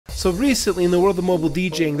So recently in the world of mobile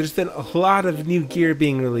DJing, there's been a lot of new gear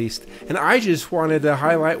being released, and I just wanted to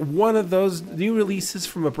highlight one of those new releases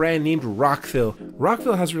from a brand named Rockville.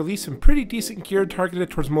 Rockville has released some pretty decent gear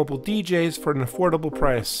targeted towards mobile DJs for an affordable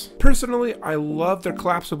price. Personally, I love their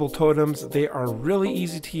collapsible totems. They are really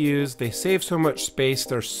easy to use, they save so much space,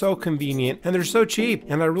 they're so convenient, and they're so cheap.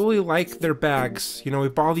 And I really like their bags. You know, we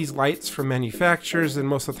buy all these lights from manufacturers, and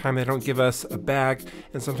most of the time they don't give us a bag,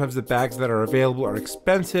 and sometimes the bags that are available are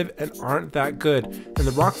expensive and aren't that good. And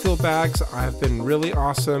the Rockville bags have been really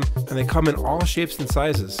awesome, and they come in all shapes and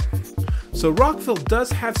sizes. So Rockville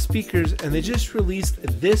does have speakers, and they just released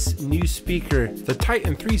this new speaker, the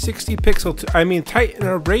Titan 360 Titan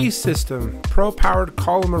Array System Pro Powered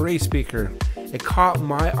Column Array Speaker. It caught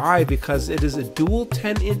my eye because it is a dual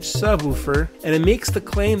 10-inch subwoofer, and it makes the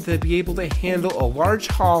claim to be able to handle a large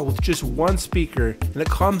hall with just one speaker, and it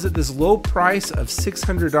comes at this low price of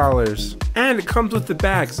 $600. And it comes with the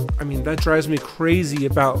bags. I mean, that drives me crazy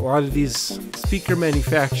about a lot of these speaker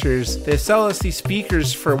manufacturers. They sell us these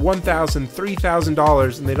speakers for $1,000,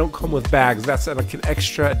 $3,000, and they don't come with bags. That's like an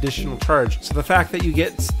extra additional charge. So the fact that you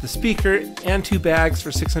get the speaker and two bags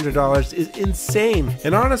for $600 is insane.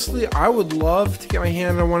 And honestly, I would love to get my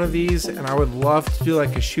hand on one of these, and I would love to do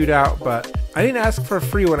like a shootout, but I didn't ask for a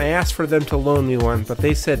free one. I asked for them to loan me one, but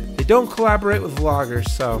they said they don't collaborate with vloggers,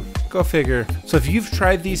 so go figure. So if you've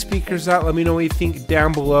tried these speakers out, let me know what you think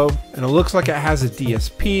down below. And it looks like it has a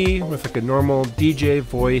DSP with like a normal DJ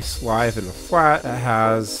voice, live and a flat. It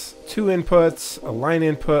has two inputs, a line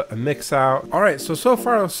input, a mix out. Alright, so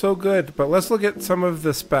far so good, but let's look at some of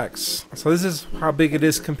the specs. So this is how big it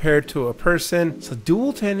is compared to a person. So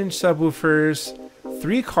dual 10-inch subwoofers,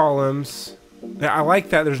 3 columns. Now, I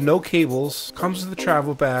like that there's no cables, comes with a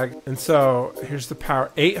travel bag, and so here's the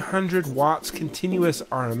power, 800 watts continuous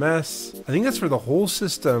RMS. I think that's for the whole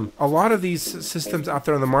system. A lot of these systems out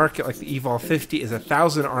there on the market, like the Evolve 50, is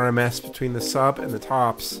 1000 RMS between the sub and the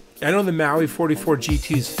tops. I know the Maui 44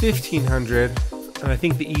 G2 is 1500, and I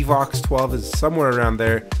think the Evox 12 is somewhere around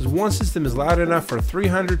there. Because one system is loud enough for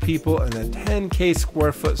 300 people in a 10K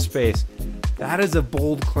square foot space. That is a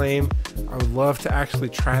bold claim. I would love to actually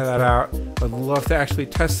try that out. I'd love to actually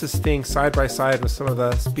test this thing side by side with some of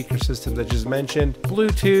the speaker systems I just mentioned.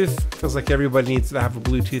 Bluetooth, feels like everybody needs to have a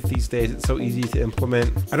Bluetooth these days. It's so easy to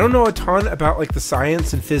implement. I don't know a ton about like the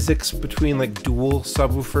science and physics between like dual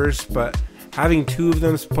subwoofers, but having two of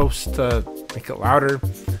them is supposed to make it louder.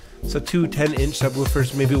 So two 10-inch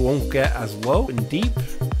subwoofers maybe won't get as low and deep.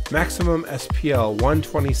 Maximum SPL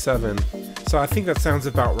 127. So I think that sounds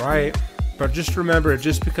about right. But just remember,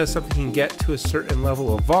 just because something can get to a certain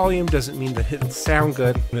level of volume doesn't mean that it'll sound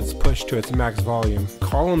good when it's pushed to its max volume.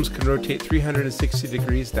 Columns can rotate 360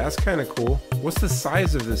 degrees. That's kind of cool. What's the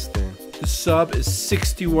size of this thing? The sub is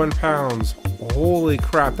 61 pounds. Holy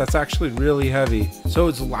crap, that's actually really heavy. So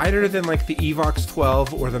it's lighter than like the Evox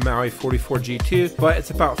 12 or the Maui 44 G2, but it's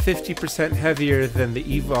about 50% heavier than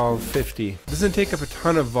the Evolve 50. It doesn't take up a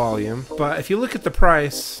ton of volume, but if you look at the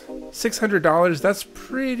price, $600, that's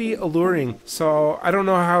pretty alluring. So I don't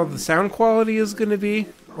know how the sound quality is going to be.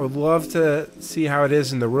 I would love to see how it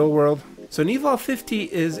is in the real world. So an Evolve 50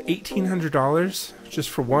 is $1,800 just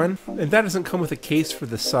for one, and that doesn't come with a case for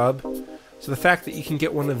the sub. So the fact that you can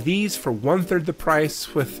get one of these for 1/3 the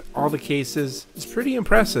price with all the cases is pretty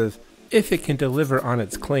impressive, if it can deliver on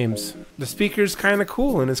its claims. The speaker's kind of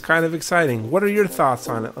cool and it's kind of exciting. What are your thoughts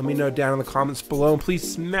on it? Let me know down in the comments below, and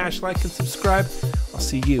please smash like and subscribe. I'll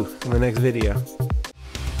see you in the next video.